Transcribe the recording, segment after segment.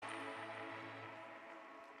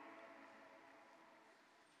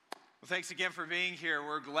Thanks again for being here.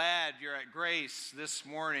 We're glad you're at Grace this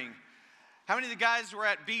morning. How many of the guys were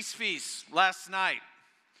at Beast Feast last night?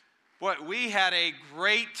 Boy, we had a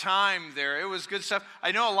great time there. It was good stuff.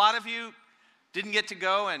 I know a lot of you didn't get to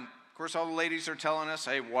go, and of course all the ladies are telling us,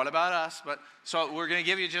 hey, what about us? But so we're going to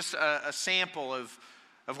give you just a sample of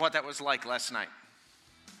what that was like last night.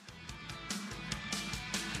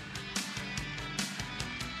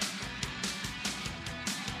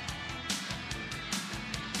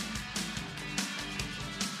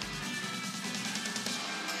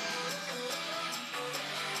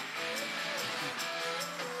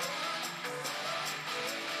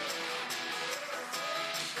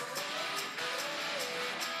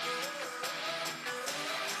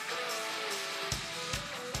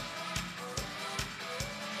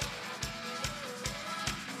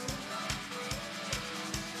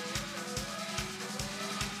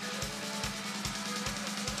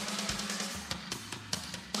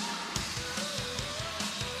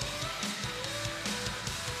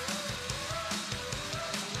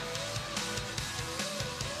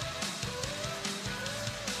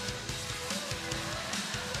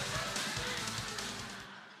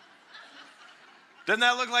 Doesn't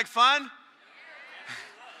that look like fun?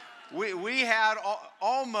 We had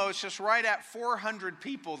almost just right at 400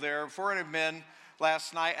 people there, 400 men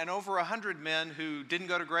last night, and over 100 men who didn't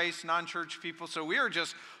go to Grace, non-church people. So we were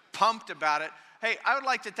just pumped about it. Hey, I would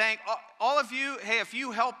like to thank all of you. Hey, if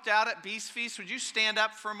you helped out at Beast Feast, would you stand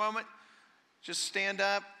up for a moment? Just stand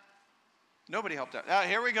up. Nobody helped out.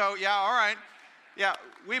 Here we go. Yeah, all right. Yeah,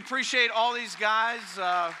 we appreciate all these guys.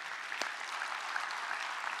 Of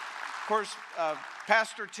course,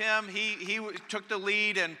 Pastor Tim, he took the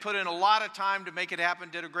lead and put in a lot of time to make it happen,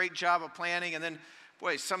 did a great job of planning. And then,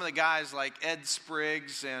 boy, some of the guys like Ed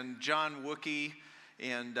Spriggs and John Wookie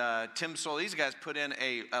and Tim Soul, these guys put in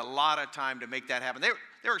a lot of time to make that happen.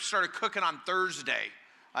 They were started cooking on Thursday.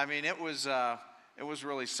 I mean, it was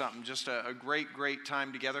really something, just a great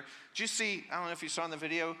time together. Did you see, I don't know if you saw in the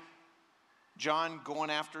video, John going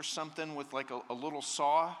after something with like a little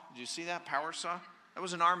saw? Did you see that, power saw? That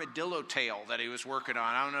was an armadillo tail that he was working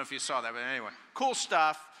on. I don't know if you saw that, but anyway, cool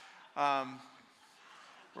stuff.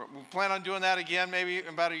 We'll plan on doing that again maybe in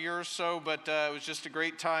about a year or so, but it was just a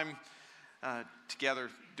great time together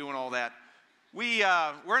doing all that.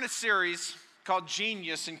 We're in a series called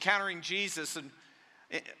Genius, Encountering Jesus, and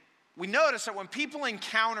we noticed that when people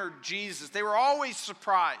encountered Jesus, they were always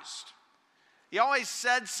surprised. He always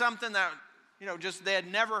said something that, just they had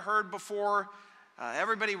never heard before.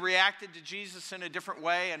 Everybody reacted to Jesus in a different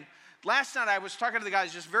way. And last night I was talking to the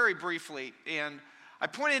guys just very briefly, and I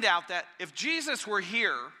pointed out that if Jesus were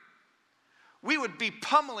here, we would be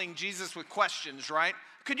pummeling Jesus with questions, right?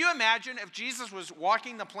 Could you imagine if Jesus was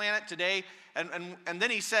walking the planet today and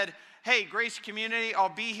then he said, hey, Grace Community, I'll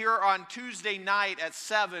be here on Tuesday night at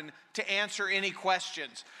 7 to answer any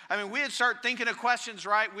questions. I mean, we'd start thinking of questions,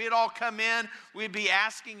 right? We'd all come in, we'd be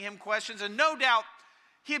asking him questions, and no doubt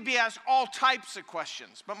he'd be asked all types of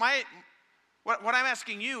questions. But what I'm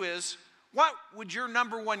asking you is, what would your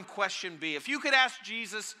number one question be? If you could ask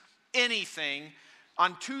Jesus anything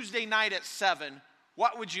on Tuesday night at 7,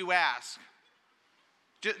 what would you ask?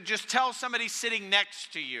 Just tell somebody sitting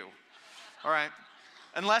next to you. All right?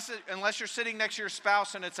 Unless you're sitting next to your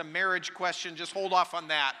spouse and it's a marriage question, just hold off on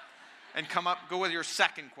that and go with your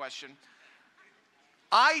second question.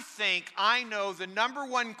 I think I know the number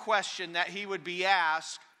one question that he would be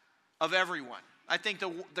asked of everyone. I think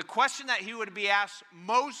the question that he would be asked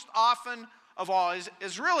most often of all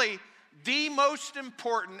is really the most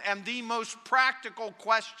important and the most practical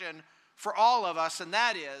question for all of us, and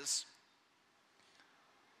that is,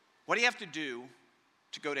 what do you have to do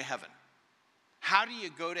to go to heaven? How do you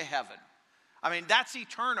go to heaven? I mean, that's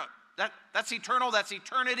eternal. That's eternal, that's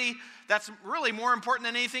eternity. That's really more important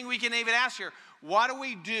than anything we can even ask here. What do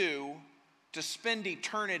we do to spend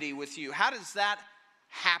eternity with you? How does that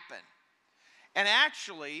happen? And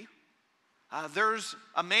actually, there's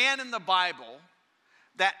a man in the Bible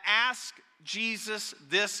that asked Jesus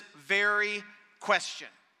this very question.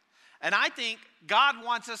 And I think God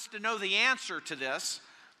wants us to know the answer to this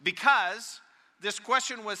because this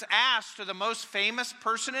question was asked to the most famous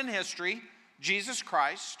person in history, Jesus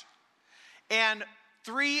Christ. And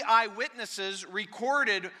 3 eyewitnesses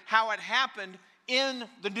recorded how it happened in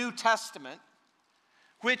the New Testament,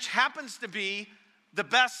 which happens to be the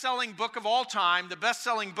best-selling book of all time, the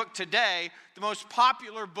best-selling book today, the most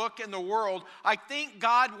popular book in the world. I think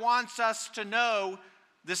God wants us to know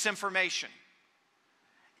this information.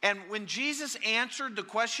 And when Jesus answered the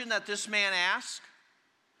question that this man asked,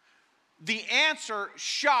 the answer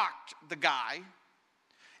shocked the guy.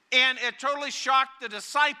 And it totally shocked the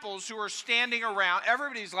disciples who were standing around.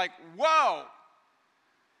 Everybody's like, whoa.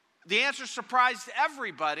 The answer surprised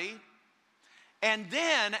everybody. And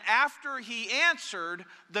then after he answered,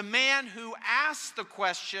 the man who asked the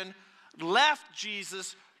question left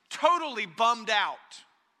Jesus totally bummed out.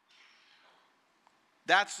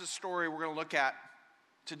 That's the story we're going to look at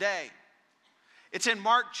today. It's in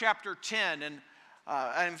Mark chapter 10, and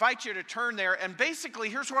I invite you to turn there. And basically,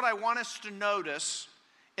 here's what I want us to notice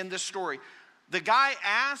in this story. The guy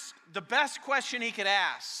asked the best question he could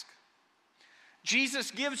ask. Jesus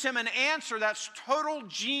gives him an answer that's total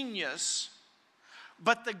genius,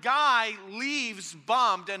 but the guy leaves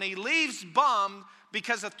bummed, and he leaves bummed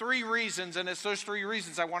because of three reasons, and it's those three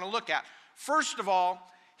reasons I want to look at. First of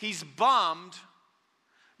all, he's bummed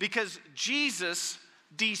because Jesus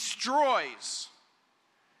destroys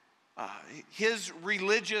his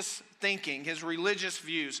religious thinking, his religious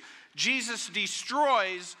views. Jesus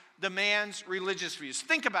destroys the man's religious views.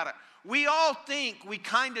 Think about it. We all think we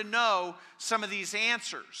kind of know some of these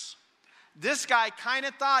answers. This guy kind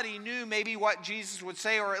of thought he knew maybe what Jesus would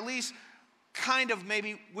say, or at least kind of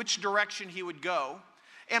maybe which direction he would go.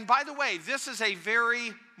 And by the way, this is a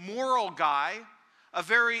very moral guy, a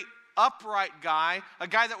very upright guy, a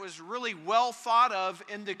guy that was really well thought of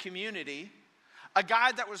in the community, a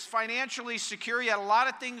guy that was financially secure. He had a lot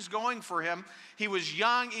of things going for him. He was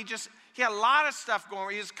young. He had a lot of stuff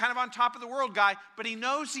going. He was kind of on top of the world guy, but he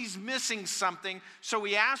knows he's missing something. So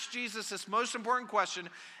he asks Jesus this most important question,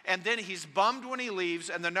 and then he's bummed when he leaves.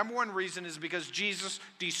 And the number one reason is because Jesus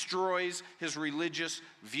destroys his religious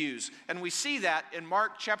views. And we see that in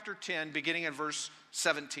Mark chapter 10, beginning in verse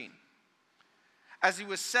 17. As he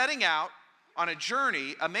was setting out on a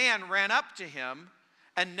journey, a man ran up to him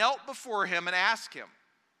and knelt before him and asked him,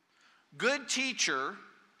 "Good teacher,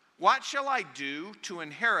 what shall I do to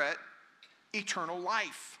inherit eternal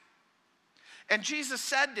life?" And Jesus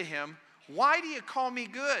said to him, "Why do you call me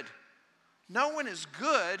good? No one is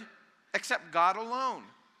good except God alone.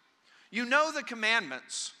 You know the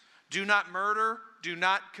commandments. Do not murder, do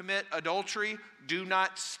not commit adultery, do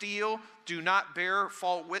not steal, do not bear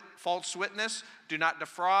false witness, do not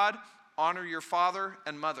defraud, honor your father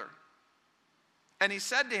and mother." And he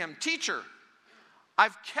said to him, "Teacher,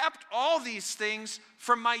 I've kept all these things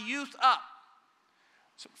from my youth up."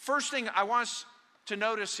 So first thing I want us to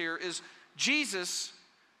notice here is Jesus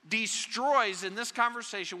destroys, in this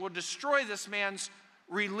conversation, will destroy this man's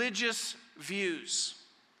religious views.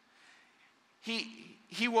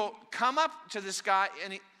 He will come up to this guy,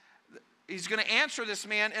 and he's going to answer this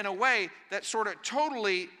man in a way that sort of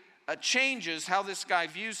totally changes how this guy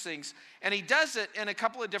views things. And he does it in a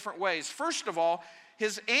couple of different ways. First of all,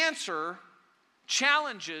 his answer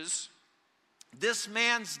challenges this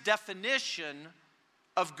man's definition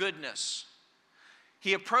of goodness.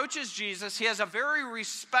 He approaches Jesus. He has a very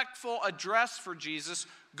respectful address for Jesus,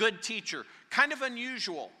 "Good teacher." Kind of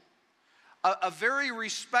unusual. A very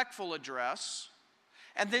respectful address.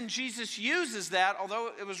 And then Jesus uses that, although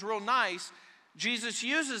it was real nice, Jesus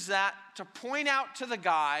uses that to point out to the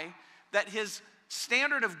guy that his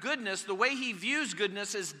standard of goodness, the way he views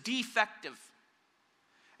goodness, is defective.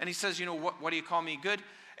 And he says, what do you call me good?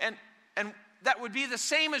 And that would be the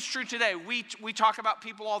same as true today. We talk about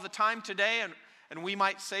people all the time today, and we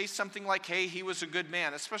might say something like, "Hey, he was a good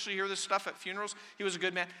man." Especially hear this stuff at funerals. He was a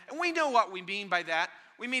good man. And we know what we mean by that.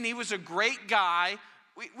 We mean he was a great guy.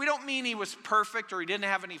 We don't mean he was perfect or he didn't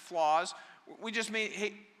have any flaws. We just mean,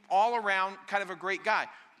 hey, all around kind of a great guy.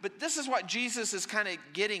 But this is what Jesus is kind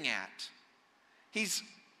of getting at. He's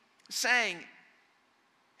saying,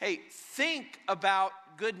 hey, think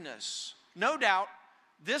about goodness. No doubt,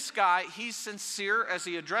 this guy, he's sincere as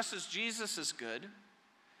he addresses Jesus as good.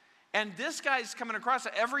 And this guy's coming across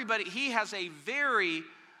everybody. He has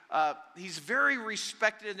he's very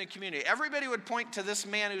respected in the community. Everybody would point to this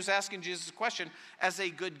man who's asking Jesus a question as a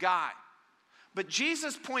good guy. But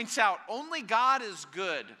Jesus points out only God is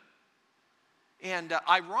good. And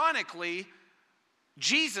ironically,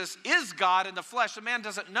 Jesus is God in the flesh. The man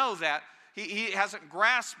doesn't know that. He hasn't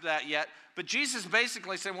grasped that yet. But Jesus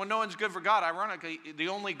basically saying, well, no one's good for God. Ironically, the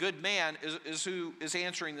only good man is who is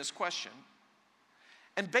answering this question.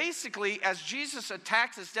 And basically, as Jesus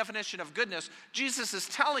attacks this definition of goodness, Jesus is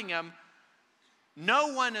telling him, no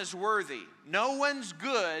one is worthy. No one's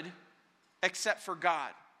good except for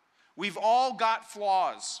God. We've all got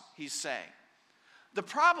flaws, he's saying. The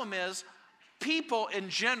problem is, people in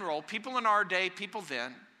general, people in our day, people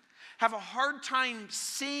then, have a hard time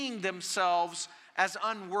seeing themselves as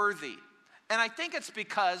unworthy. And I think it's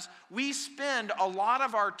because we spend a lot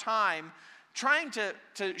of our time trying to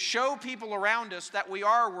show people around us that we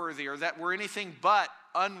are worthy or that we're anything but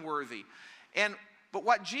unworthy. But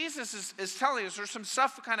what Jesus is telling us, there's some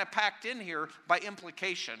stuff kind of packed in here by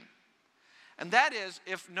implication. And that is,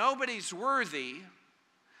 if nobody's worthy,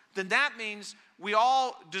 then that means we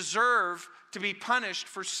all deserve to be punished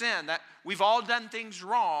for sin, that we've all done things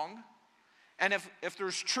wrong. And if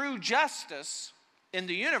there's true justice in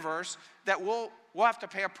the universe, that we'll have to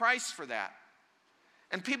pay a price for that.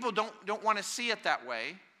 And people don't want to see it that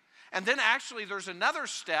way. And then actually there's another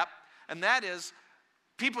step, and that is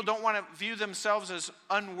people don't want to view themselves as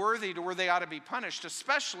unworthy to where they ought to be punished,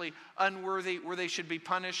 especially unworthy where they should be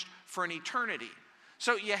punished for an eternity.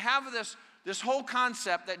 So you have this whole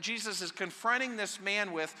concept that Jesus is confronting this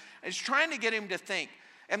man with, and he's trying to get him to think.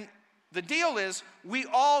 And the deal is, we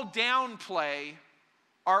all downplay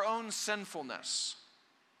our own sinfulness.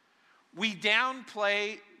 We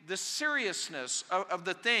downplay the seriousness of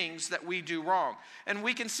the things that we do wrong. And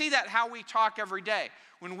we can see that how we talk every day.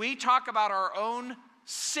 When we talk about our own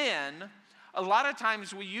sin, a lot of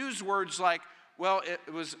times we use words like, well,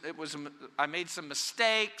 I made some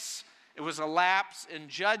mistakes, it was a lapse in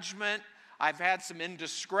judgment, I've had some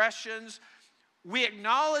indiscretions. We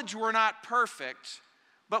acknowledge we're not perfect,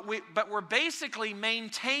 but we're basically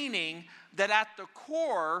maintaining that at the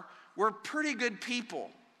core, we're pretty good people.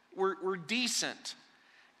 We're decent.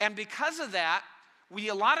 And because of that, we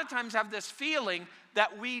a lot of times have this feeling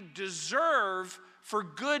that we deserve for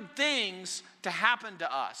good things to happen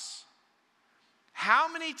to us.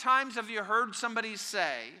 How many times have you heard somebody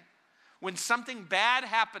say, when something bad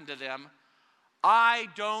happened to them, I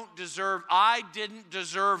didn't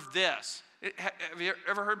deserve this? Have you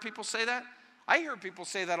ever heard people say that? I hear people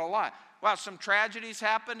say that a lot. Wow, some tragedies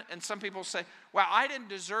happen, and some people say, wow, I didn't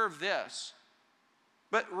deserve this.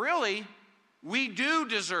 But really, we do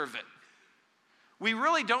deserve it. We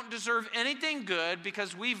really don't deserve anything good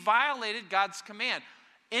because we violated God's command.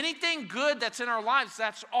 Anything good that's in our lives,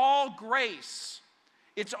 that's all grace.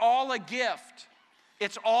 It's all a gift.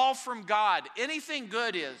 It's all from God. Anything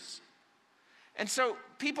good is. And so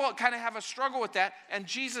people kind of have a struggle with that, and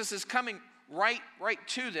Jesus is coming right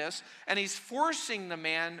to this, and he's forcing the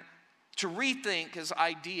man to rethink his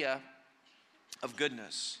idea of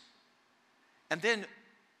goodness. And then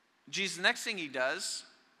Jesus, the next thing he does,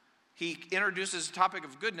 he introduces the topic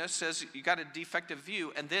of goodness, says you got a defective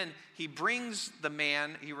view, and then he brings the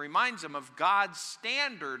man, he reminds him of God's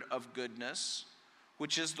standard of goodness,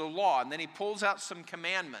 which is the law. And then he pulls out some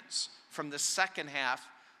commandments from the second half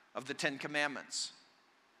of the 10 Commandments.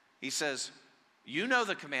 He says, you know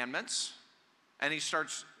the commandments, and he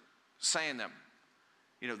starts saying them.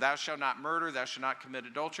 You know, thou shalt not murder, thou shalt not commit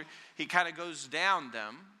adultery. He kind of goes down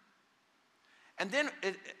them.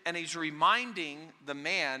 And he's reminding the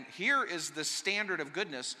man, here is the standard of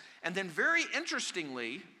goodness. And then very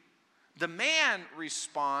interestingly, the man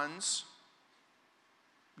responds,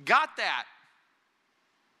 got that.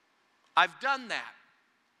 I've done that.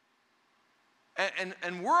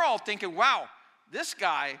 And we're all thinking, wow, this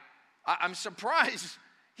guy, I'm surprised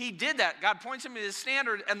he did that. God points him to his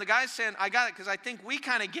standard, and the guy's saying, I got it, because I think we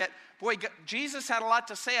kind of get, boy, Jesus had a lot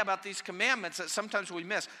to say about these commandments that sometimes we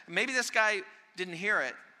miss. Maybe this guy didn't hear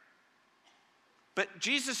it. But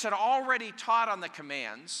Jesus had already taught on the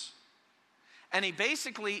commands, and he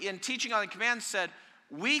basically, in teaching on the commands, said,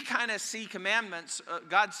 we kind of see commandments,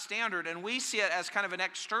 God's standard, and we see it as kind of an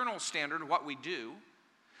external standard of what we do.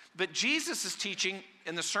 But Jesus is teaching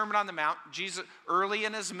in the Sermon on the Mount. Jesus, early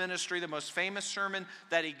in his ministry, the most famous sermon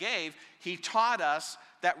that he gave, he taught us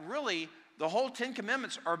that really the whole 10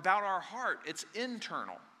 Commandments are about our heart. It's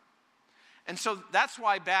internal. And so that's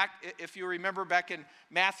why if you remember back in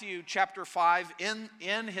Matthew chapter 5,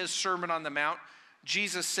 in his Sermon on the Mount,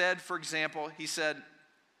 Jesus said, for example, he said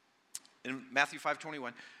in Matthew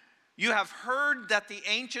 5:21, you have heard that the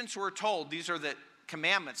ancients were told, these are the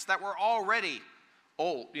commandments that were already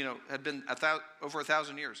old, had been over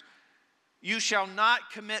 1,000 years. You shall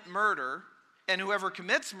not commit murder, and whoever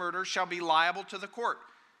commits murder shall be liable to the court.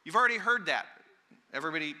 You've already heard that.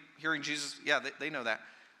 Everybody hearing Jesus, yeah, they know that.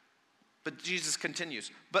 But Jesus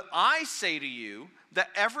continues, but I say to you that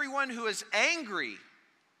everyone who is angry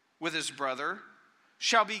with his brother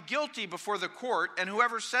shall be guilty before the court, and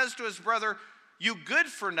whoever says to his brother, you good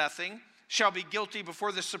for nothing, shall be guilty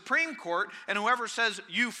before the Supreme Court, and whoever says,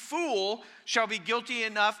 you fool, shall be guilty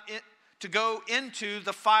enough to go into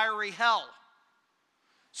the fiery hell.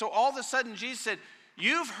 So all of a sudden Jesus said,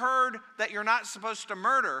 you've heard that you're not supposed to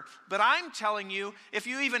murder, but I'm telling you, if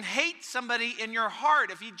you even hate somebody in your heart,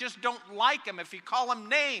 if you just don't like them, if you call them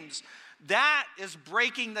names, That is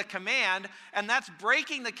breaking the command, and that's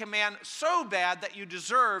breaking the command so bad that you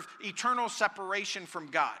deserve eternal separation from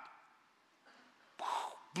God.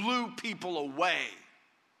 Blew people away.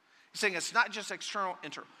 He's saying it's not just external,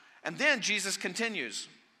 internal. And then Jesus continues.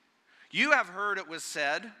 You have heard it was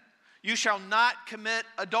said, you shall not commit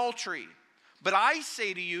adultery. But I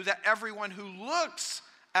say to you that everyone who looks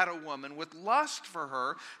at a woman with lust for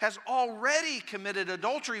her has already committed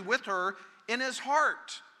adultery with her in his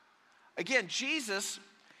heart. Again, Jesus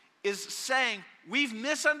is saying we've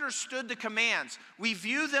misunderstood the commands. We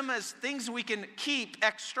view them as things we can keep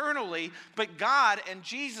externally, but God and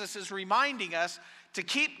Jesus is reminding us to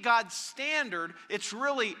keep God's standard. It's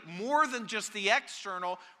really more than just the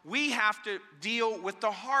external. We have to deal with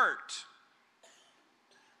the heart.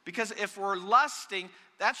 Because if we're lusting,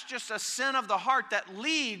 that's just a sin of the heart that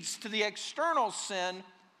leads to the external sin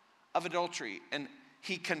of adultery. And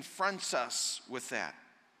he confronts us with that.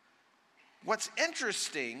 What's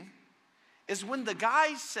interesting is when the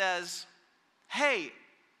guy says, hey,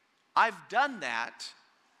 I've done that.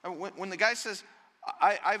 When the guy says,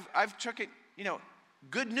 I've took it,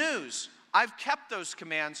 good news. I've kept those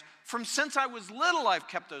commands. From since I was little, I've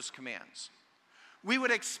kept those commands. We would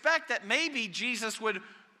expect that maybe Jesus would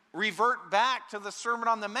revert back to the Sermon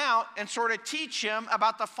on the Mount and sort of teach him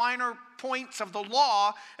about the finer points of the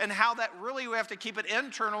law and how that really we have to keep it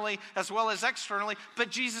internally as well as externally. But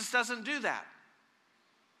Jesus doesn't do that.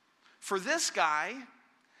 For this guy,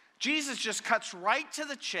 Jesus just cuts right to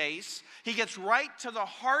the chase. He gets right to the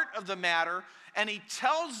heart of the matter, and he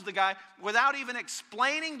tells the guy, without even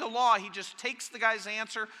explaining the law, he just takes the guy's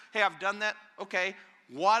answer. Hey, I've done that. Okay,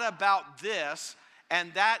 what about this?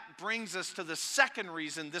 And that brings us to the second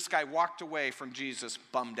reason this guy walked away from Jesus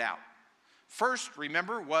bummed out. First,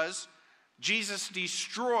 remember, was Jesus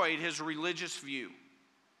destroyed his religious view.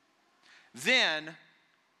 Then,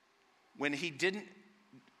 when he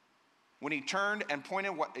turned and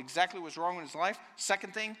pointed what exactly was wrong in his life,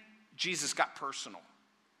 second thing, Jesus got personal.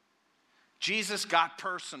 Jesus got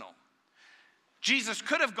personal. Jesus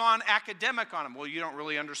could have gone academic on him. Well, you don't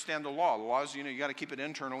really understand the law. The law is, you got to keep it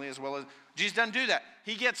internally as well as... Jesus doesn't do that.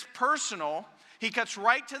 He gets personal. He cuts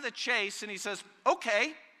right to the chase and he says,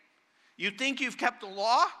 okay, you think you've kept the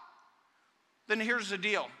law? Then here's the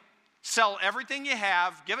deal. Sell everything you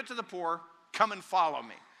have, give it to the poor, come and follow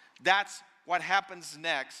me. That's what happens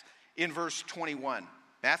next in verse 21.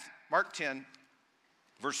 Mark 10,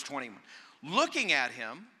 verse 21. Looking at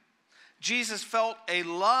him, Jesus felt a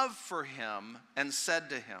love for him and said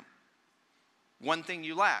to him, one thing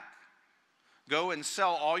you lack. Go and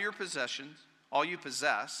sell all your possessions, all you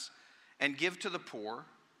possess, and give to the poor,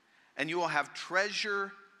 and you will have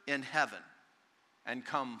treasure in heaven. And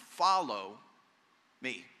come follow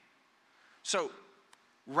me. So,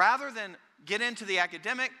 rather than get into the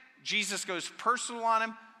academic, Jesus goes personal on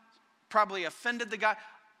him, probably offended the guy.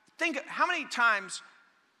 Think how many times,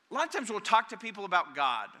 a lot of times we'll talk to people about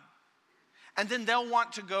God, and then they'll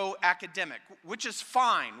want to go academic, which is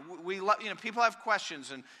fine. People have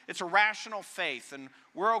questions, and it's a rational faith, and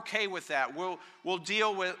we're okay with that. We'll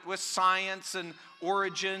deal with science and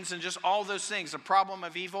origins and just all those things, the problem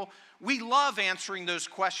of evil. We love answering those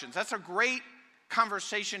questions. That's a great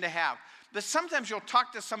conversation to have. But sometimes you'll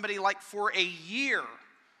talk to somebody like for a year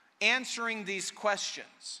answering these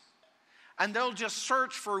questions, and they'll just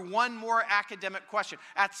search for one more academic question.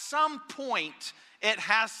 At some point, it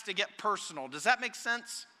has to get personal. Does that make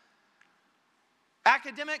sense?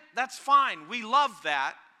 Academic, that's fine. We love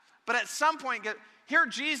that. But at some point, here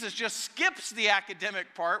Jesus just skips the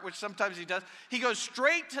academic part, which sometimes he does. He goes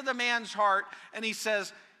straight to the man's heart and he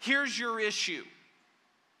says, here's your issue.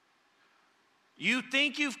 You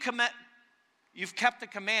think you've kept the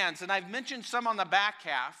commands, and I've mentioned some on the back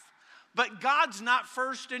half, but God's not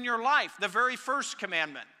first in your life, the very first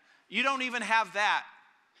commandment. You don't even have that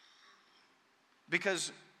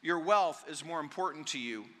because your wealth is more important to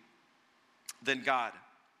you than God.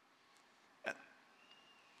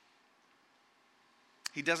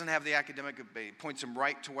 He doesn't have the academic debate. He points him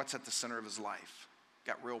right to what's at the center of his life.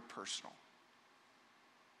 Got real personal.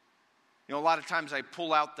 A lot of times I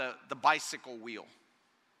pull out the bicycle wheel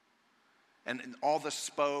and all the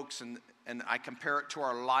spokes and I compare it to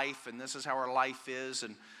our life, and this is how our life is,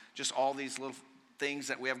 and just all these little things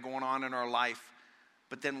that we have going on in our life.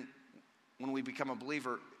 But then when we become a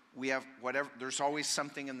believer, we have whatever, there's always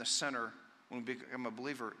something in the center. When we become a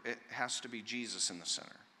believer, it has to be Jesus in the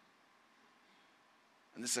center.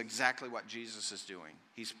 And this is exactly what Jesus is doing.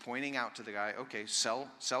 He's pointing out to the guy, okay, sell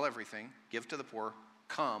everything, give to the poor,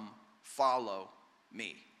 come, follow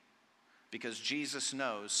me. Because Jesus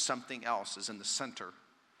knows something else is in the center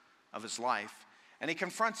of his life. and he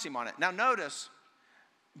confronts him on it. Now notice,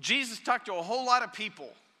 Jesus talked to a whole lot of people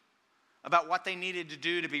about what they needed to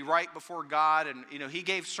do to be right before God, and he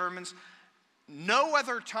gave sermons. No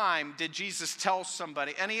other time did Jesus tell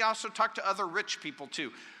somebody, and he also talked to other rich people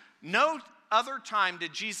too. No other time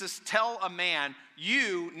did Jesus tell a man,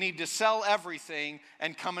 you need to sell everything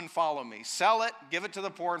and come and follow me. Sell it, give it to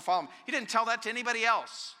the poor, and follow me. He didn't tell that to anybody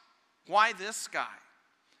else. Why this guy?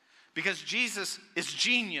 Because Jesus is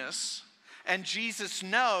genius, and Jesus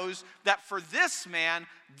knows that for this man,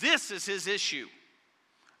 this is his issue.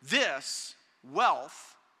 This,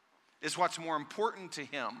 wealth, is what's more important to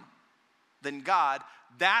him than God.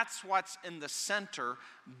 That's what's in the center.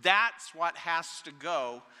 That's what has to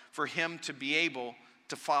go for him to be able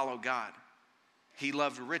to follow God. He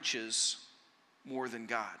loved riches more than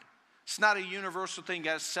God. It's not a universal thing. You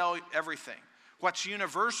got to sell everything. What's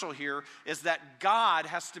universal here is that God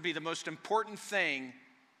has to be the most important thing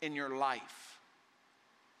in your life.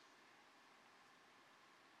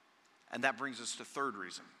 And that brings us to third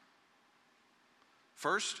reason.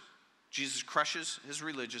 First, Jesus crushes his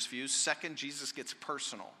religious views. Second, Jesus gets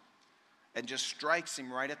personal and just strikes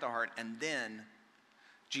him right at the heart. And then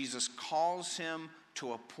Jesus calls him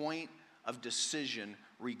to a point of decision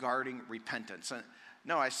regarding repentance. And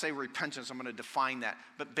no, I say repentance, I'm going to define that.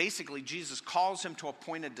 But basically, Jesus calls him to a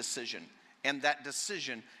point of decision. And that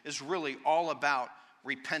decision is really all about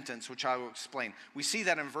repentance, which I will explain. We see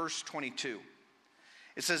that in verse 22.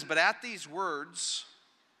 It says, but at these words,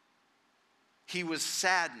 he was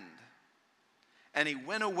saddened, and he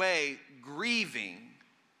went away grieving,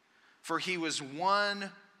 for he was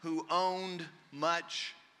one who owned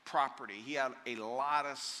much property. He had a lot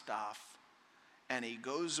of stuff, and he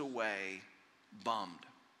goes away bummed.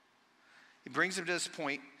 He brings him to this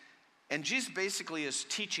point, and Jesus basically is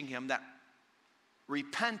teaching him that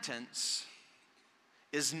repentance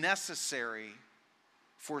is necessary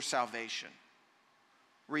for salvation.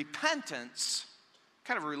 Repentance,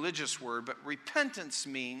 kind of a religious word, but repentance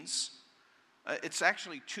means, it's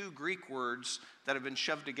actually two Greek words that have been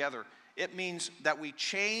shoved together. It means that we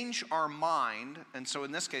change our mind, and so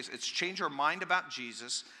in this case, it's change our mind about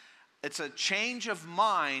Jesus. It's a change of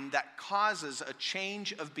mind that causes a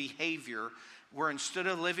change of behavior where instead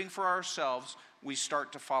of living for ourselves, we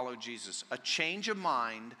start to follow Jesus. A change of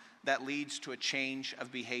mind that leads to a change of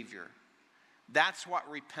behavior. That's what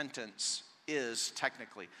repentance is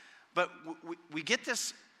technically. But we get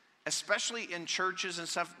this, especially in churches and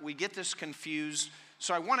stuff, we get this confused.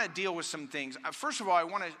 So I want to deal with some things. First of all, I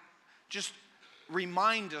want to just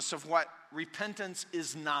remind us of what repentance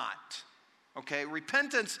is not. Okay,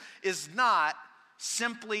 repentance is not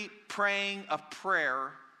simply praying a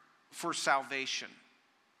prayer for salvation.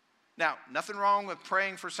 Now, nothing wrong with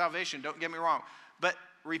praying for salvation, don't get me wrong. But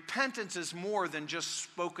repentance is more than just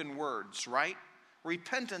spoken words, right?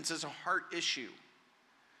 Repentance is a heart issue.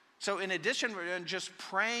 So in addition to just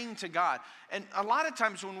praying to God, and a lot of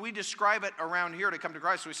times when we describe it around here to come to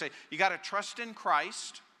Christ, we say, you got to trust in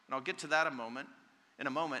Christ, and I'll get to that in a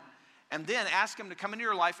moment, and then ask him to come into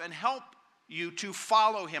your life and help you to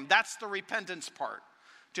follow him. That's the repentance part.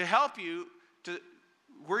 To help you to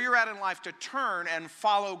where you're at in life to turn and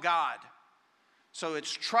follow God. So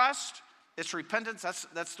it's trust, it's repentance,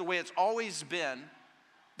 that's the way it's always been.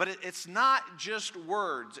 But it's not just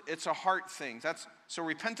words, it's a heart thing. So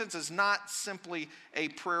repentance is not simply a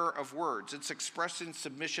prayer of words. It's expressing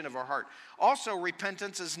submission of our heart. Also,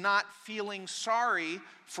 repentance is not feeling sorry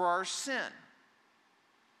for our sin.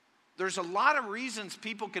 There's a lot of reasons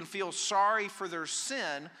people can feel sorry for their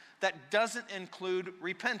sin that doesn't include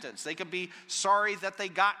repentance. They could be sorry that they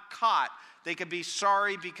got caught. They could be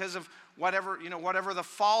sorry because of whatever the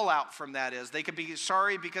fallout from that is. They could be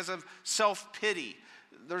sorry because of self-pity.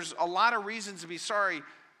 There's a lot of reasons to be sorry,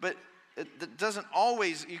 but it doesn't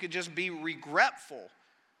always, you could just be regretful.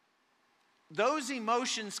 Those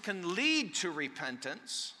emotions can lead to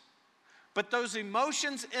repentance, but those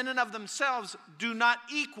emotions in and of themselves do not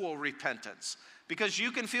equal repentance. Because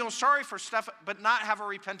you can feel sorry for stuff, but not have a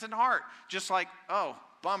repentant heart. Just like, oh,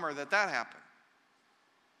 bummer that happened.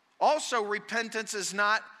 Also, repentance is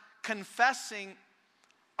not confessing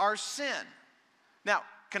our sin. Now,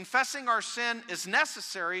 confessing our sin is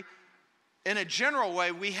necessary in a general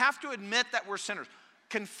way. We have to admit that we're sinners.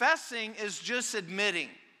 Confessing is just admitting.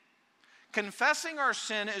 Confessing our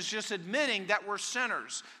sin is just admitting that we're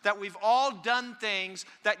sinners, that we've all done things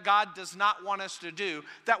that God does not want us to do,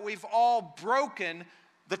 that we've all broken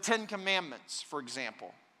the 10 Commandments, for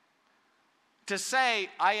example. To say,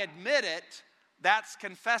 I admit it, That's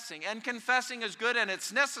confessing. And confessing is good and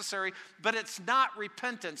it's necessary, but it's not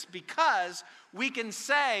repentance, because we can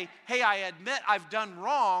say, hey, I admit I've done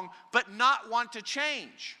wrong, but not want to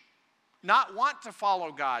change, not want to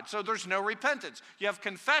follow God. So there's no repentance. You have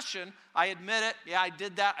confession, I admit it, yeah, I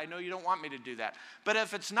did that, I know you don't want me to do that. But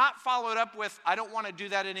if it's not followed up with, I don't want to do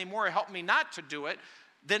that anymore, help me not to do it,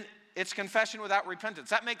 then it's confession without repentance.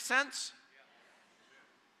 That makes sense?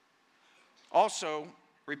 Also,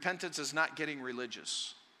 repentance is not getting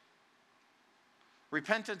religious.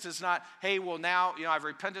 Repentance is not, hey, well now, I've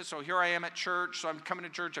repented, so here I am at church, so I'm coming to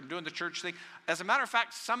church, I'm doing the church thing. As a matter of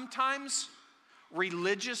fact, sometimes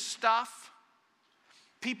religious stuff,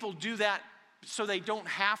 people do that so they don't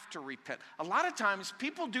have to repent. A lot of times,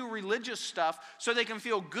 people do religious stuff so they can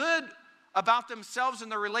feel good about themselves and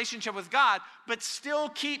their relationship with God, but still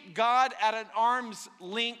keep God at an arm's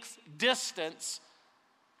length distance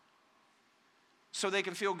so they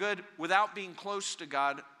can feel good without being close to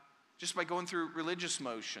God just by going through religious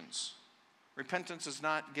motions. Repentance is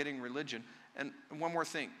not getting religion. And one more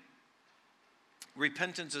thing.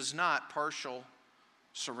 Repentance is not partial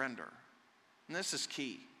surrender. And this is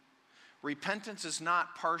key. Repentance is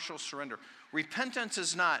not partial surrender. Repentance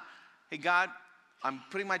is not, hey, God, I'm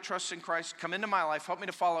putting my trust in Christ. Come into my life. Help me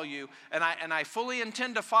to follow you. And I fully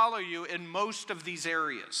intend to follow you in most of these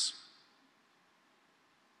areas.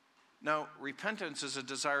 No, repentance is a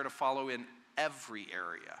desire to follow in every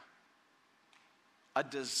area. A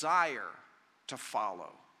desire to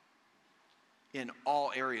follow in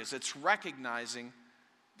all areas. It's recognizing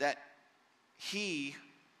that He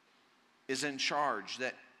is in charge,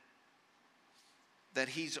 that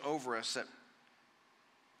He's over us, that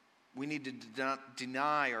we need to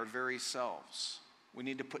deny our very selves. We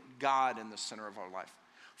need to put God in the center of our life.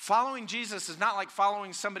 Following Jesus is not like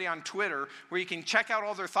following somebody on Twitter where you can check out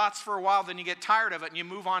all their thoughts for a while, then you get tired of it and you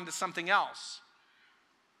move on to something else.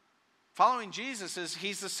 Following Jesus is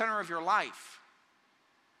He's the center of your life.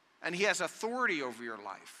 And He has authority over your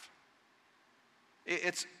life.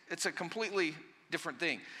 It's a completely different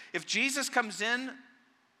thing. If Jesus comes in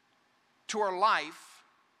to our life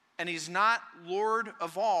and He's not Lord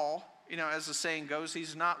of all, as the saying goes,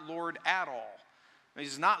 He's not Lord at all.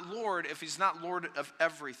 He's not Lord if He's not Lord of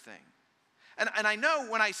everything. And I know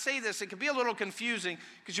when I say this, it can be a little confusing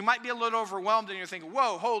because you might be a little overwhelmed and you're thinking,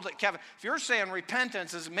 whoa, hold it, Kevin. If you're saying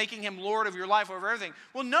repentance is making Him Lord of your life over everything,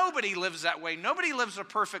 well, nobody lives that way. Nobody lives a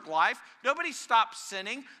perfect life. Nobody stops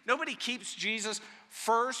sinning. Nobody keeps Jesus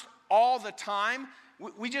first all the time.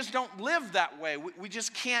 We just don't live that way. We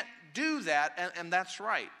just can't do that, and that's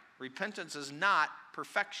right. Repentance is not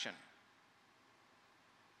perfection.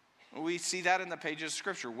 We see that in the pages of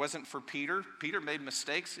Scripture. It wasn't for Peter. Peter made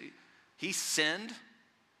mistakes. He sinned. It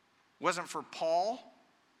wasn't for Paul.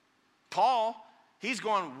 Paul, he's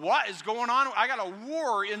going, what is going on? I got a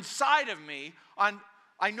war inside of me.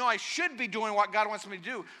 I know I should be doing what God wants me to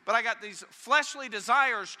do, but I got these fleshly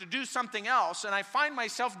desires to do something else, and I find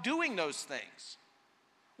myself doing those things.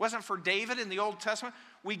 It wasn't for David in the Old Testament.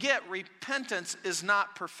 We get repentance is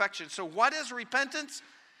not perfection. So what is repentance?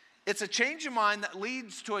 It's a change of mind that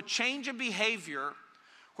leads to a change of behavior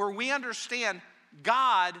where we understand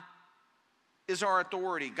God is our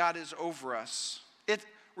authority. God is over us.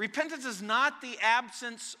 Repentance is not the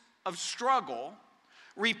absence of struggle.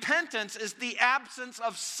 Repentance is the absence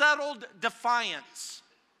of settled defiance.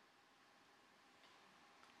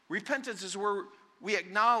 Repentance is where we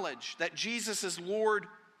acknowledge that Jesus is Lord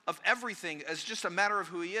of everything as just a matter of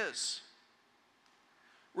who He is.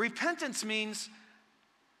 Repentance means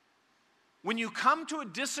when you come to a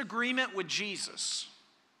disagreement with Jesus,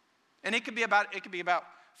 and it could be about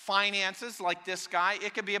finances like this guy,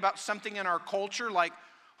 it could be about something in our culture like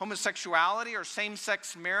homosexuality or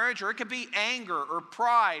same-sex marriage, or it could be anger or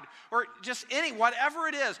pride or just whatever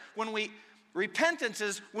it is. Repentance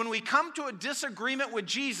is when we come to a disagreement with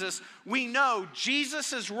Jesus, we know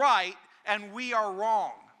Jesus is right and we are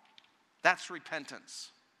wrong. That's repentance.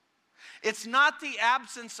 It's not the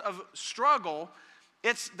absence of struggle,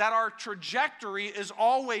 it's that our trajectory is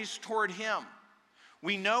always toward Him.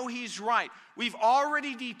 We know He's right. We've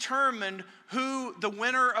already determined who the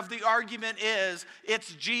winner of the argument is.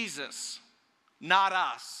 It's Jesus, not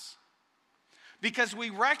us. Because we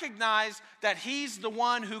recognize that He's the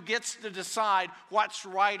one who gets to decide what's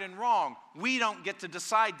right and wrong. We don't get to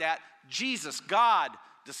decide that. Jesus, God,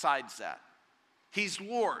 decides that. He's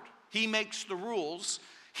Lord. He makes the rules.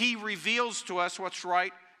 He reveals to us what's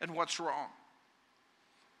right and what's wrong.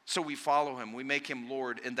 So we follow Him. We make Him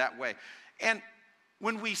Lord in that way. And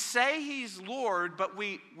when we say He's Lord, but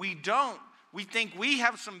we don't we think we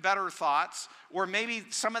have some better thoughts, or maybe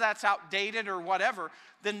some of that's outdated or whatever,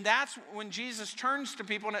 then that's when Jesus turns to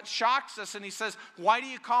people and it shocks us and he says, why do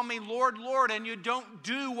you call me Lord, Lord, and you don't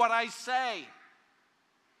do what I say?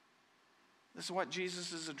 This is what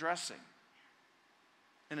Jesus is addressing.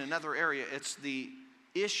 In another area, it's the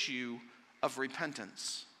issue of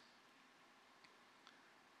repentance.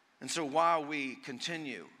 And so while we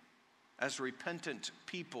continue as repentant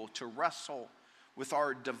people to wrestle with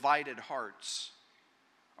our divided hearts,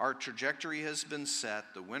 our trajectory has been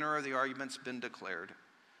set, the winner of the argument's been declared,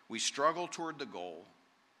 we struggle toward the goal,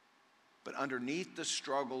 but underneath the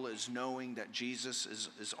struggle is knowing that Jesus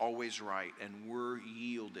is always right, and we're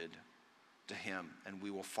yielded to him, and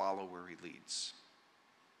we will follow where he leads.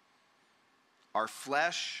 Our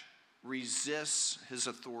flesh resists his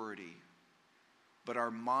authority, but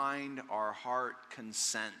our mind, our heart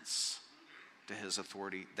consents to his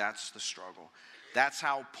authority. That's the struggle. That's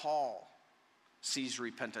how Paul sees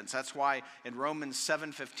repentance. That's why in Romans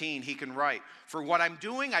 7:15 he can write, for what I'm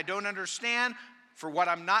doing I don't understand, for what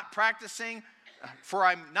I'm not practicing, for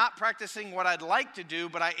I'm not practicing what I'd like to do,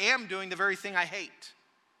 but I am doing the very thing I hate.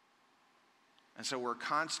 And so we're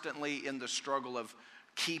constantly in the struggle of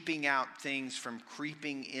keeping out things from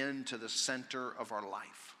creeping into the center of our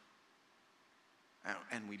life.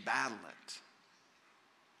 And we battle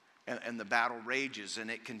it. And the battle rages and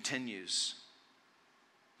it continues.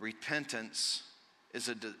 Repentance is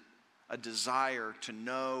a desire to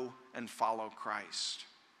know and follow Christ.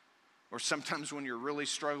 Or sometimes when you're really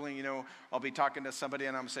struggling, I'll be talking to somebody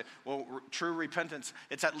and I'm saying, well, true repentance,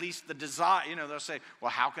 it's at least the desire. They'll say,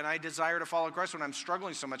 well, how can I desire to follow Christ when I'm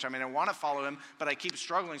struggling so much? I mean, I want to follow him, but I keep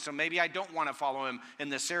struggling, so maybe I don't want to follow him in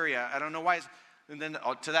this area. I don't know why. And then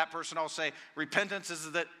to that person, I'll say, repentance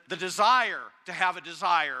is the desire to have a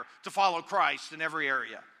desire to follow Christ in every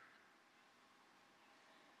area.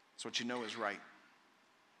 That's what you know is right.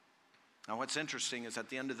 Now, what's interesting is at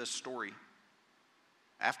the end of this story,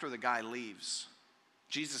 after the guy leaves,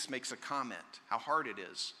 Jesus makes a comment how hard it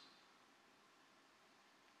is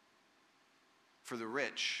for the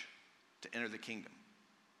rich to enter the kingdom.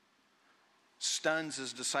 Stuns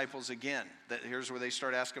his disciples again. Here's where they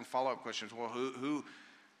start asking follow-up questions. Well, who?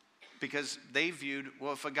 Because they viewed,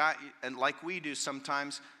 well, if a guy, and like we do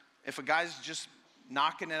sometimes, if a guy's just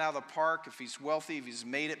knocking it out of the park, if he's wealthy, if he's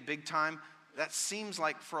made it big time, that seems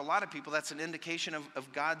like for a lot of people that's an indication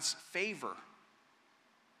of God's favor.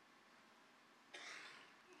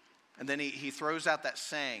 And then he throws out that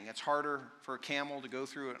saying, it's harder for a camel to go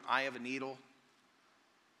through an eye of a needle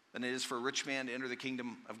than it is for a rich man to enter the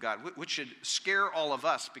kingdom of God, which should scare all of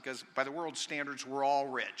us because by the world's standards, we're all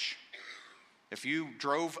rich. If you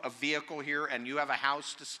drove a vehicle here and you have a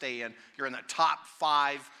house to stay in, you're in the top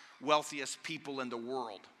 5 wealthiest people in the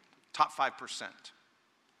world, top 5%.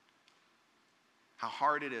 How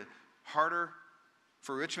hard it is, harder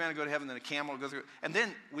for a rich man to go to heaven than a camel to go through. And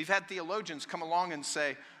then we've had theologians come along and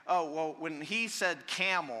say, oh, well, when he said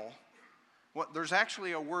camel, there's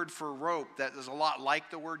actually a word for rope that is a lot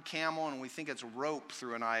like the word camel, and we think it's rope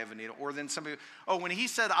through an eye of a needle. Or then somebody, when he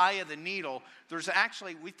said eye of the needle, there's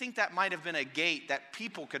actually, we think that might have been a gate that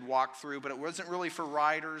people could walk through, but it wasn't really for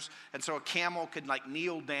riders, and so a camel could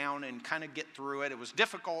kneel down and kind of get through it. It was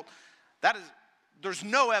difficult. There's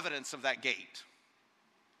no evidence of that gate.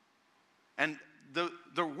 And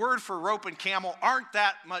the word for rope and camel aren't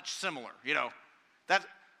that much similar, That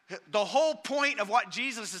the whole point of what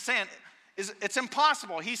Jesus is saying is it's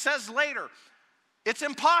impossible. He says later, it's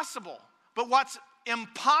impossible. But what's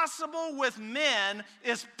impossible with men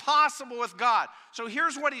is possible with God. So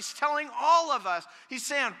here's what he's telling all of us. He's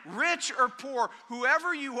saying, rich or poor,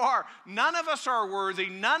 whoever you are, none of us are worthy.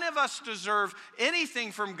 None of us deserve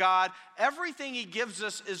anything from God. Everything he gives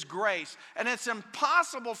us is grace. And it's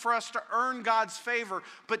impossible for us to earn God's favor.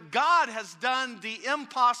 But God has done the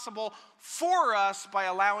impossible for us by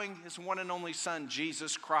allowing his one and only Son,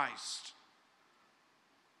 Jesus Christ,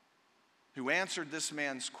 who answered this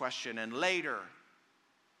man's question and later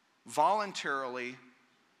voluntarily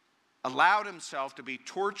allowed himself to be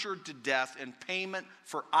tortured to death in payment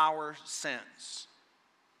for our sins.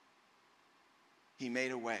 He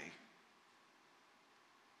made a way.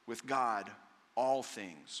 With God, all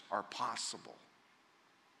things are possible.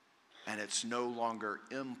 And it's no longer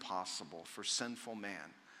impossible for sinful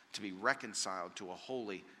man to be reconciled to a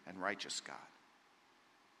holy and righteous God.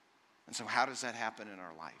 And so how does that happen in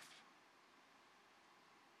our life?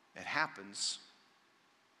 It happens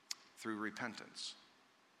through repentance.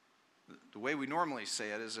 The way we normally say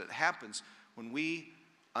it is it happens when we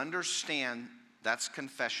understand, that's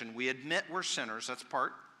confession. We admit we're sinners, that's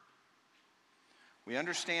part. We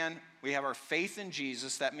understand we have our faith in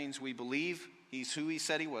Jesus. That means we believe he's who he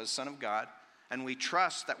said he was, Son of God. And we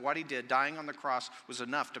trust that what he did, dying on the cross, was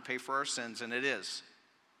enough to pay for our sins, and it is.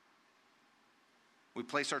 We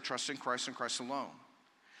place our trust in Christ and Christ alone.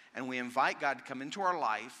 And we invite God to come into our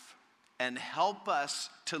life and help us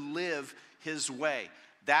to live his way.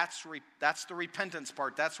 That's the repentance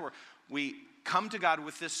part. That's where we come to God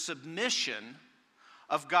with this submission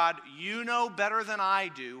of, God, you know better than I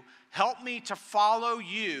do. Help me to follow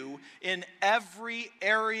you in every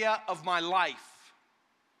area of my life.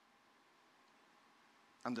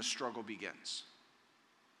 And the struggle begins.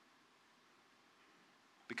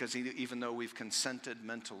 Because even though we've consented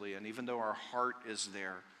mentally, and even though our heart is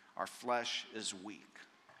there, our flesh is weak.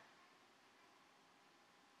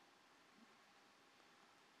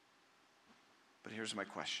 But here's my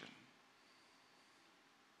question.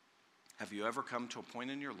 Have you ever come to a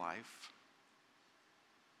point in your life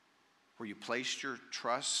where you placed your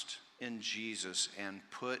trust in Jesus and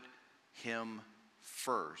put him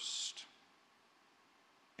first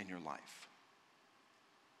in your life?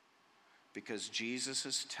 Because Jesus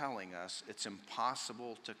is telling us it's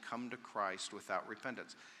impossible to come to Christ without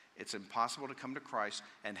repentance. It's impossible to come to Christ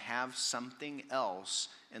and have something else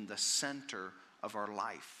in the center of our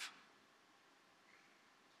life.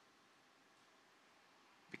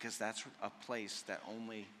 Because that's a place that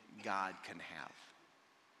only God can have.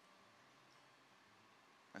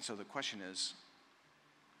 And so the question is,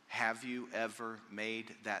 have you ever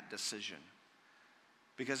made that decision?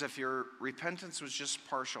 Because if your repentance was just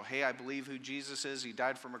partial, hey, I believe who Jesus is, he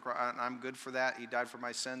died for my cross, I'm good for that, he died for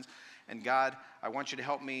my sins, and God, I want you to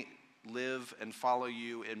help me live and follow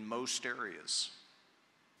you in most areas.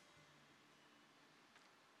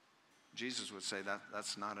 Jesus would say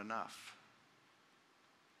that's not enough.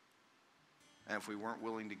 And if we weren't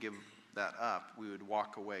willing to give that up, we would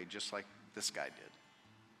walk away just like this guy did.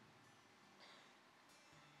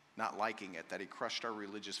 Not liking it, that he crushed our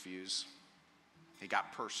religious views. He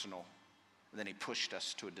got personal, and then he pushed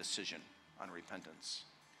us to a decision on repentance,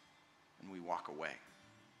 and we walk away.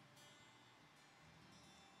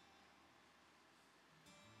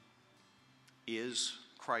 Is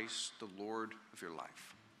Christ the Lord of your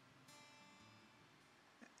life?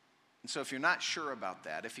 And so if you're not sure about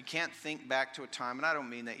that, if you can't think back to a time, and I don't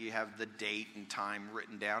mean that you have the date and time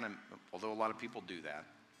written down, and although a lot of people do that,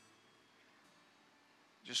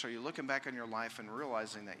 just are you looking back on your life and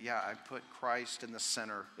realizing that, yeah, I put Christ in the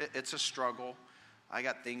center. It's a struggle. I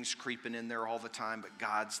got things creeping in there all the time, but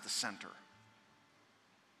God's the center.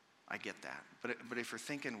 I get that. But if you're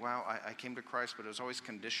thinking, wow, I came to Christ, but it was always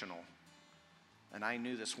conditional, and I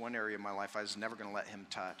knew this one area of my life I was never going to let him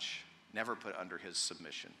touch, never put under his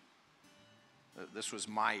submission. This was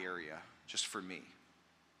my area, just for me.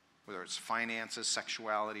 Whether it's finances,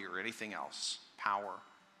 sexuality, or anything else, power.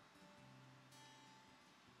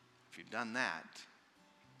 If you've done that,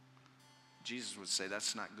 Jesus would say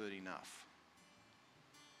that's not good enough.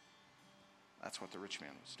 That's what the rich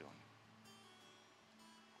man was doing.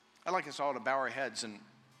 I'd like us all to bow our heads, and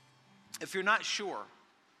if you're not sure,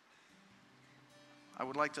 I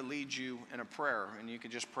would like to lead you in a prayer, and you can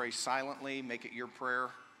just pray silently, make it your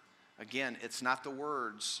prayer. Again, it's not the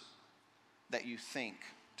words that you think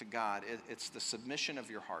to God. It's the submission of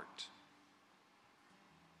your heart.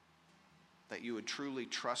 That you would truly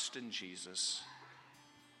trust in Jesus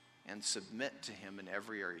and submit to him in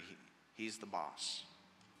every area. He's the boss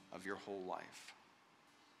of your whole life.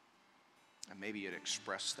 And maybe you'd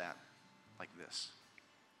express that like this.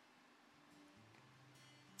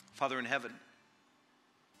 Father in heaven,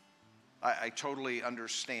 I totally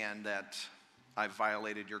understand that I've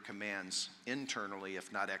violated your commands internally,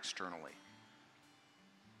 if not externally.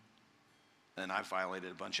 And I've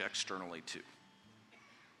violated a bunch externally too.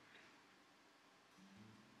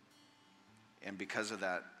 And because of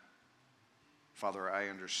that, Father, I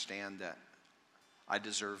understand that I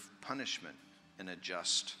deserve punishment in a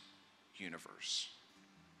just universe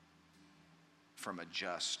from a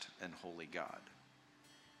just and holy God.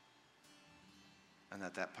 And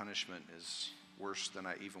that punishment is worse than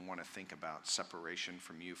I even want to think about. Separation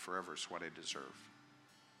from you forever is what I deserve.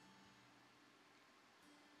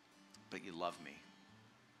 But you love me.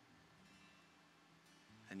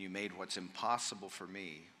 And you made what's impossible for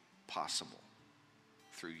me possible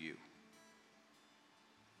through you.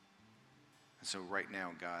 And so right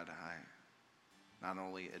now, God, I not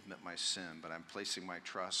only admit my sin, but I'm placing my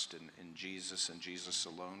trust in Jesus and Jesus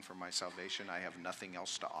alone for my salvation. I have nothing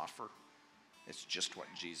else to offer. It's just what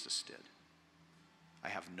Jesus did. I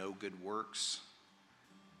have no good works.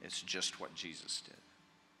 It's just what Jesus did.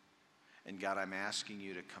 And God, I'm asking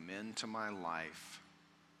you to come into my life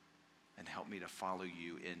and help me to follow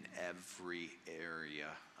you in every area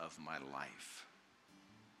of my life.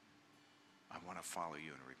 I want to follow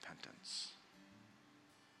you in repentance.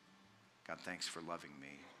 God, thanks for loving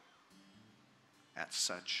me at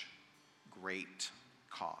such great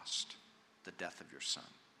cost, the death of your Son.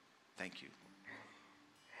 Thank you.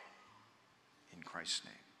 In Christ's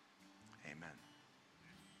name, amen.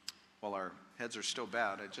 While our heads are still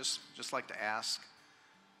bowed, I'd just like to ask,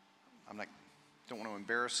 don't want to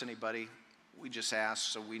embarrass anybody. We just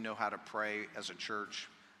ask so we know how to pray as a church,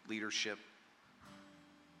 leadership.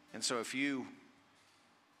 And so if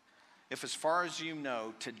as far as you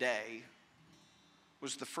know, today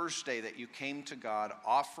was the first day that you came to God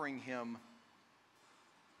offering him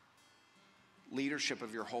leadership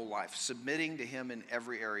of your whole life, submitting to him in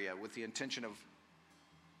every area with the intention of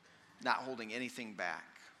not holding anything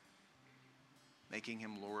back, making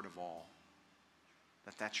him Lord of all,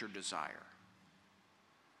 that's your desire.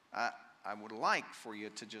 I would like for you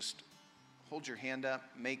to just hold your hand up,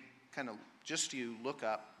 just you look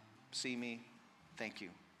up, see me, thank you.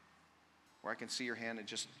 Or I can see your hand and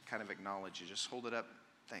just kind of acknowledge you. Just hold it up,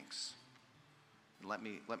 thanks. And let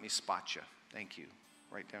me spot you, thank you.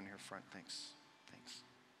 Right down here front, thanks.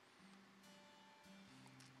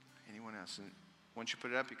 Anyone else? And once you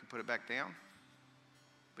put it up, you can put it back down.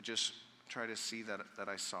 But just try to see that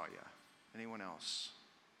I saw you. Anyone else?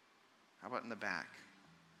 How about in the back?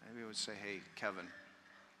 Maybe I would say, hey, Kevin,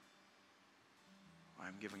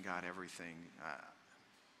 I'm giving God everything. I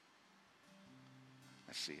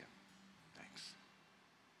see you. Thanks.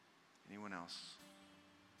 Anyone else?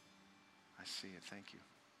 I see you. Thank you.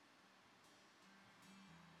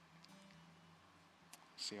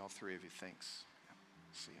 See all three of you. Thanks. Yeah,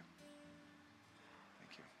 see you.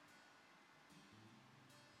 Thank you.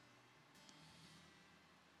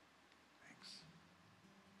 Thanks.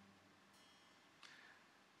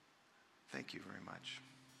 Thank you very much.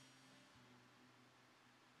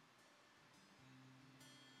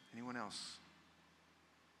 Anyone else?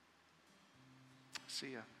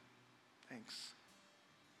 See ya. Thanks.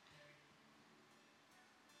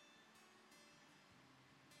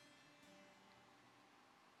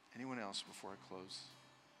 Anyone else before I close?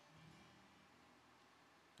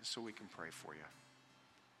 Just so we can pray for you.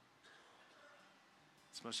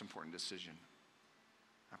 It's the most important decision.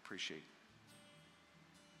 I appreciate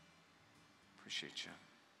you.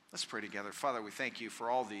 Let's pray together. Father, we thank you for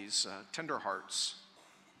all these tender hearts.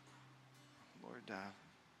 Lord,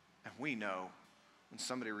 and we know when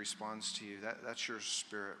somebody responds to you, that's your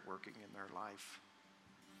Spirit working in their life.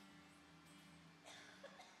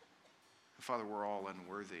 And Father, we're all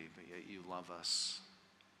unworthy, but yet you love us.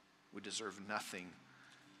 We deserve nothing,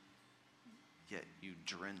 yet you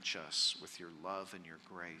drench us with your love and your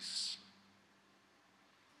grace.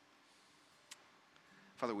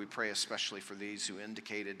 Father, we pray especially for these who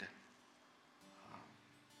indicated,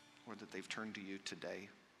 Lord, that they've turned to you today,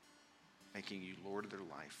 making you Lord of their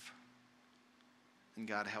life. And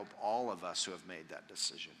God, help all of us who have made that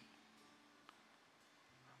decision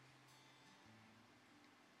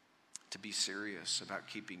to be serious about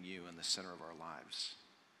keeping you in the center of our lives,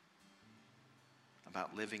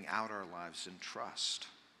 about living out our lives in trust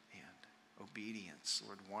and obedience,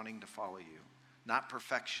 Lord, wanting to follow you. Not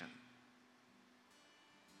perfection,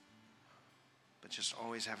 but just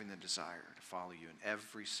always having the desire to follow you in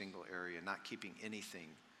every single area, not keeping anything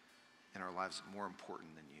in our lives more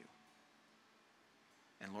important than you.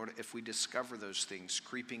 And Lord, if we discover those things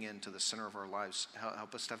creeping into the center of our lives,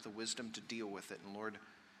 help us to have the wisdom to deal with it. And Lord,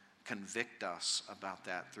 convict us about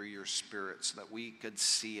that through your Spirit so that we could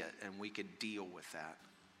see it and we could deal with that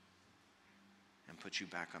and put you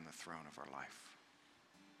back on the throne of our life.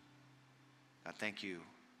 God, thank you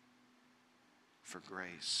for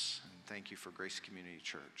grace, and thank you for Grace Community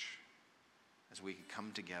Church as we can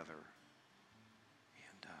come together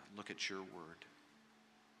and look at your word.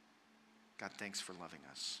 God, thanks for loving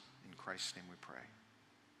us. In Christ's name we pray.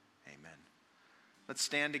 Amen. Let's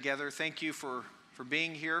stand together. Thank you for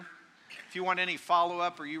being here. If you want any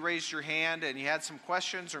follow-up or you raised your hand and you had some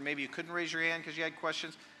questions, or maybe you couldn't raise your hand because you had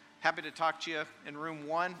questions, happy to talk to you in room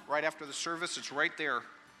 1 right after the service. It's right there.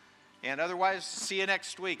 And otherwise, see you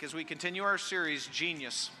next week as we continue our series,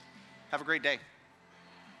 Genius. Have a great day.